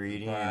heard from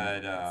reading,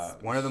 but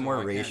it's one of the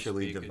more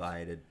racially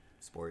divided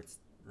sports.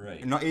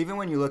 Right. Even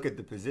when you look at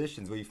the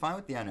positions, what you find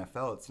with the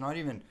NFL, it's not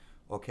even,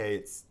 okay,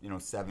 it's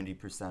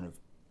 70% of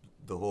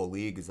the whole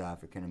league is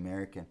African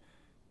American.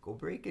 Go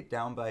break it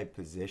down by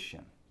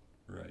position.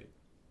 Right.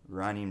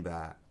 Running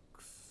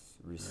backs,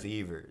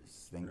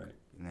 receivers. Right.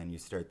 And then you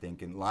start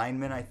thinking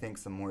linemen. I think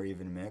some more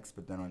even mix,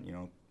 but then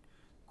on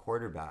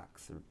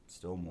quarterbacks are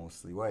still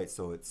mostly white.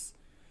 So it's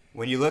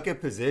when you look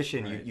at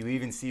position, Right. you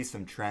even see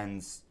some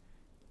trends,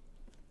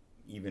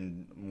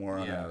 even more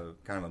on Yeah. a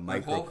kind of a But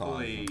microcosm.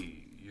 hopefully,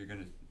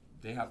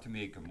 they have to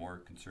make a more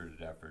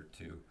concerted effort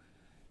to.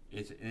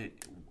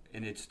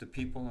 It's the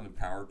people in the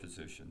power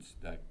positions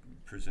that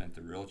present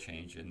the real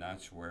change, and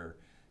that's where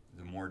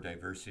the more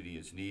diversity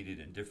is needed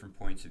and different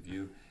points of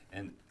view.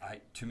 And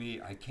to me,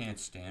 I can't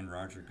stand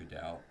Roger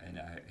Goodell, and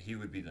he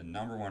would be the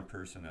number one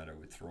person that I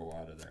would throw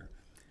out of there.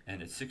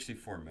 And it's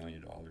 $64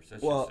 million.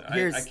 That's Well,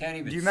 just, I can't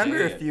even. do you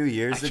remember say a few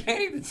years I ago?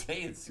 can't even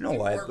say it's You know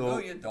what, $64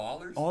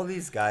 million. All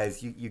these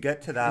guys, you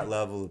get to that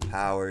level of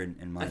power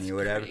and money That's or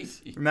whatever.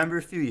 crazy. Remember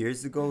a few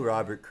years ago,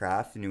 Robert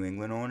Kraft, the New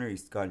England owner,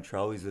 he's got in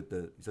trouble. He's at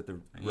the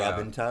rub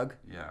and tug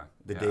Yeah.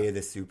 the day of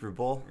the Super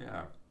Bowl.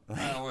 Yeah.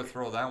 I would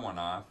throw that one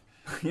off.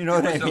 You know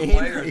what I As a mean?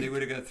 player, they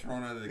would have got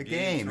thrown out of the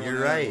game. You're thrown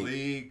out of right. the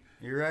league.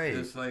 You're right.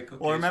 It's like, okay,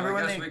 Well, remember so I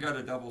when guess they- we got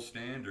a double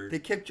standard. They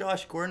kicked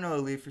Josh Gordon out of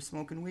the league for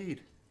smoking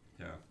weed.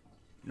 Yeah.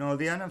 No,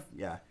 the NFL.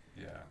 Yeah.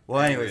 Yeah. Well,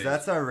 anyways,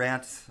 that's our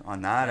rant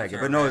on that, I That's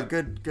guess. our But no,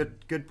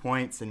 rant. good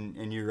points,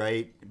 and you're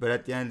right. But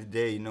at the end of the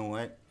day, you know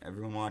what?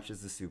 Everyone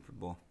watches the Super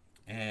Bowl,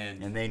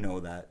 and they know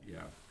that.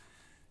 Yeah.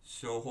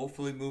 So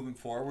hopefully moving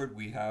forward,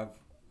 we have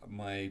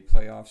my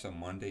playoffs on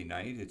Monday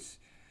night. It's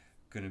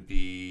going to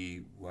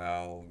be,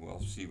 well, we'll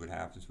see what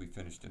happens. We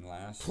finished in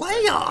last.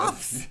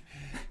 Playoffs!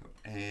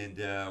 And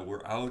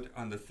we're out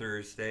on the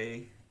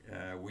Thursday.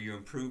 We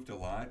improved a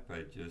lot,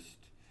 but just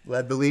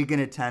Led the league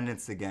in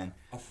attendance again.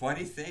 a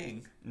funny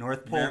thing.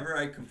 North Pole Remember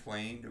I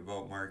complained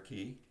about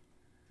Marquee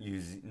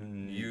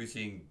using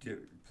using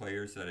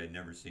players that I'd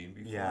never seen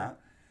before? Yeah.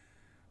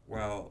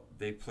 Well,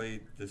 they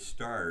played the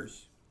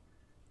Stars,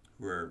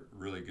 who are a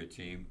really good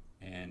team,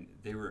 and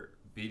they were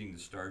beating the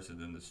Stars,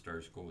 and then the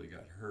Stars goalie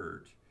got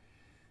hurt.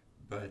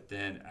 But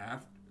then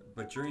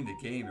but during the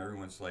game,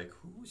 everyone's like,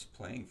 "Who's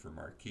playing for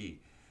Marquee?"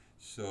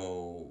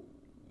 So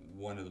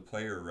one of the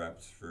player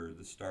reps for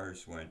the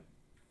Stars went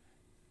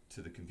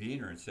to the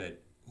convener and said,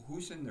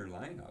 "Who's in their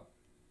lineup?"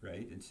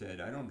 Right? And said,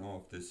 "I don't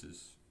know if this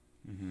is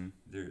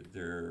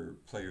their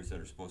players that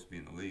are supposed to be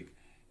in the league."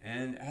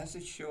 And as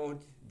it showed,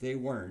 they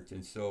weren't,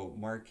 and so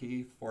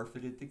Marquee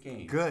forfeited the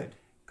game. Good.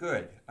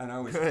 And I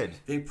was Good.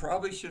 They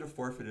probably should have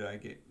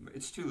forfeited.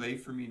 It's too late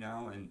for me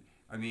now, and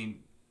I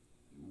mean,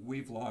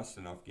 we've lost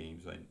enough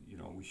games.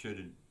 We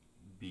shouldn't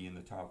be in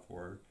the top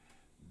four,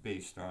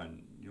 based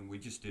on we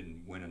just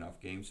didn't win enough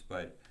games.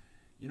 But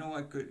you know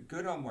what?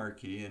 Good on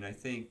Marquee, and I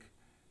think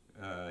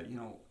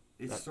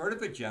it's sort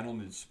of a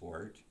gentleman's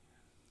sport,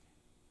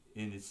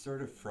 and it's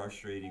sort of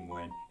frustrating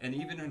and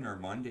even in our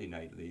Monday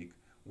night league,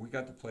 we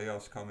got the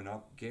playoffs coming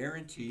up.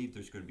 Guaranteed,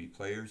 there's going to be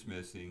players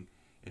missing.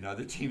 And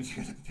other teams are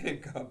going to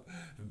pick up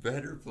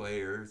better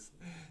players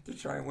to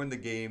try and win the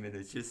game. And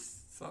it's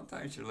just,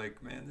 sometimes you're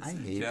like, man, this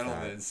is a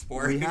gentleman's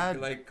sport. You're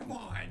like, come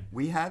on.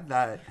 We had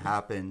that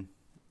happen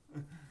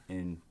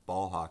in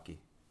ball hockey,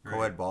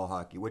 co-ed ball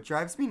hockey. What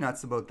drives me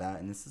nuts about that,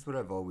 and this is what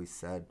I've always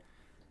said,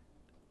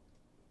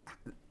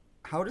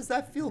 how does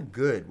that feel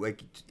good?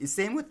 Like,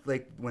 same with,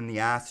 like, when the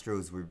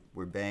Astros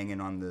were banging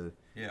on the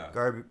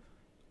garbage.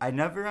 I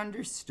never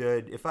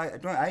understood,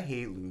 I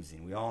hate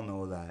losing. We all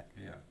know that.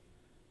 Yeah.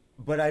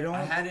 But I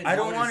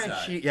don't want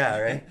to cheat. Yeah,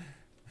 right.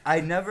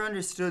 I never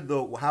understood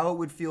though how it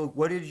would feel.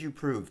 What did you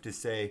prove to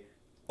say,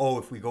 oh,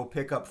 if we go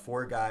pick up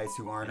 4 guys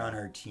who aren't on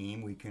our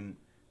team, we can?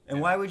 And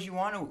why would you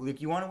want to?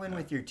 Like, you want to win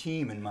with your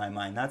team. In my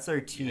mind, that's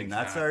our team.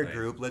 That's our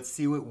group. Let's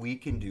see what we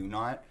can do.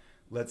 Not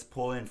let's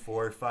pull in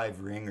 4 or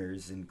 5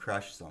 ringers and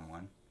crush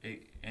someone.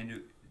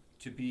 And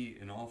to be,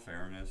 in all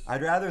fairness,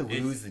 I'd rather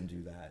lose than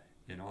do that.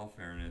 In all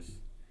fairness,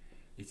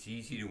 it's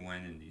easy to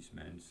win in these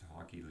men's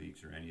hockey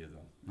leagues or any of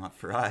them. Not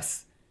for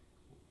us.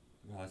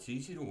 Well, it's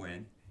easy to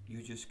win.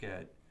 You just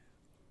get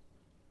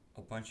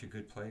a bunch of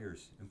good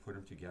players and put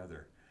them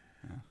together.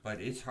 Yeah. But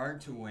it's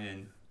hard to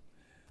win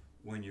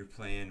when you're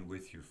playing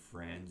with your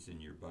friends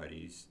and your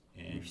buddies.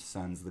 And your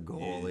son's the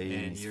goalie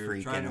and he's you're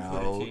freaking trying to out.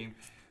 put a team.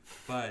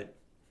 But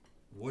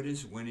what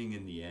is winning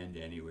in the end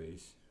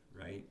anyways,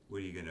 right? What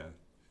are you going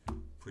to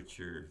put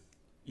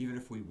even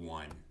if we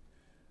won,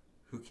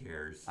 who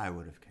cares? I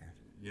would have cared.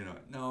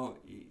 No.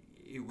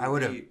 I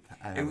would have.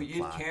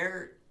 You'd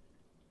care.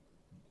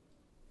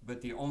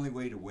 But the only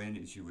way to win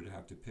is you would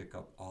have to pick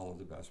up all of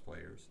the best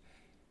players,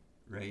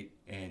 right?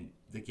 And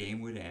the game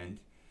would end,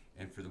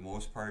 and for the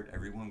most part,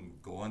 everyone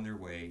would go on their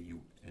way.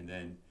 And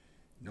then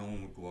no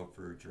one would go up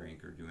for a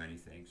drink or do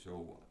anything.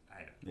 So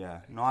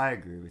I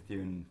agree with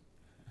you. And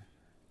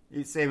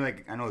it's same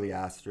like I know the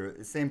Astro.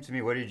 It's same to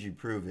me. What did you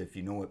prove? If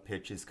you know what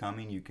pitch is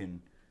coming, you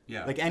can.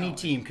 Yeah. Like any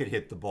team could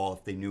hit the ball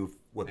if they knew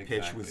what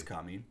pitch was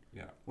coming.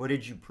 Yeah. What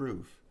did you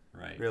prove?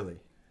 Right. Really.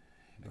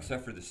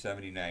 Except for the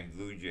 '79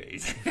 Blue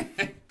Jays.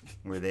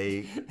 Were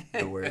they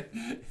the worst?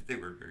 They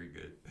were very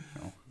good.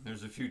 No.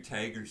 There's a few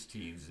Tigers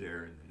teams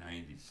there in the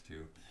 '90s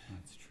too.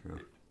 That's true.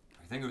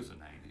 I think it was the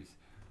 '90s.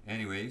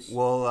 Anyways.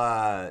 Well,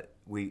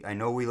 I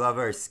know we love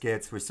our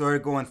skits. We're sort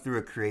of going through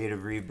a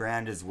creative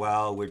rebrand as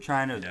well. We're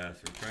trying to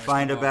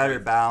find a better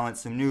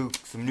balance. Some new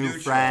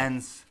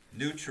friends.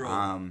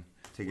 Neutral.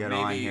 to get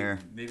on here.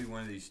 Maybe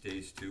one of these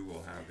days too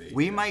we'll have a.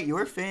 We might.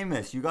 You're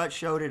famous. You got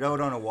shouted out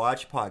on a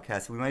watch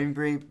podcast. We might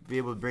even be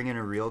able to bring in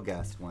a real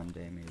guest one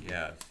day, maybe.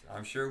 Yes,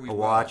 I'm sure we will. A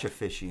watch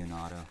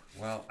aficionado.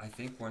 Well, I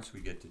think once we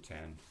get to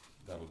 10,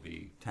 that'll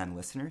be 10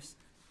 listeners.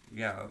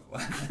 Yeah,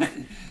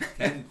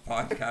 10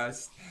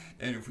 podcasts,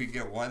 and if we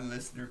get one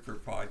listener per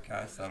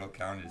podcast, that'll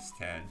count as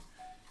 10,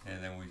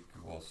 and then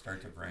we'll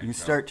start to branch. You can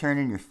start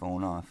turning your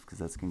phone off because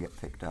that's gonna get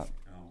picked up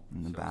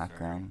in the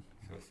background.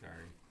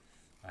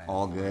 Sorry.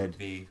 All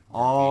good.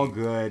 All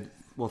good.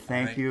 Well,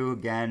 thank you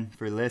again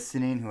for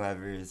listening,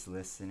 whoever is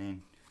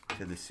listening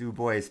to the Soo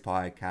Boys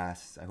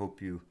Podcast. I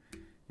hope you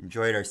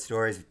enjoyed our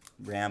stories,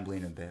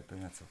 rambling a bit,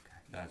 but that's okay.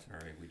 That's all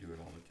right. We do it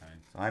all the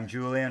time. So I'm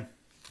Julian.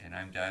 And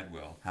I'm Dad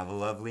Will. Have a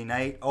lovely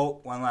night.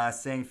 Oh, one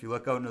last thing. If you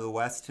look out into the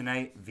west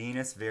tonight,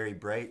 Venus, very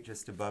bright,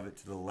 just above it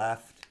to the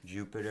left.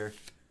 Jupiter.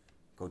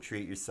 Go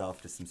treat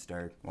yourself to some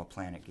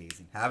planet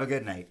gazing. Have a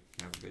good night.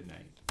 Have a good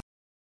night.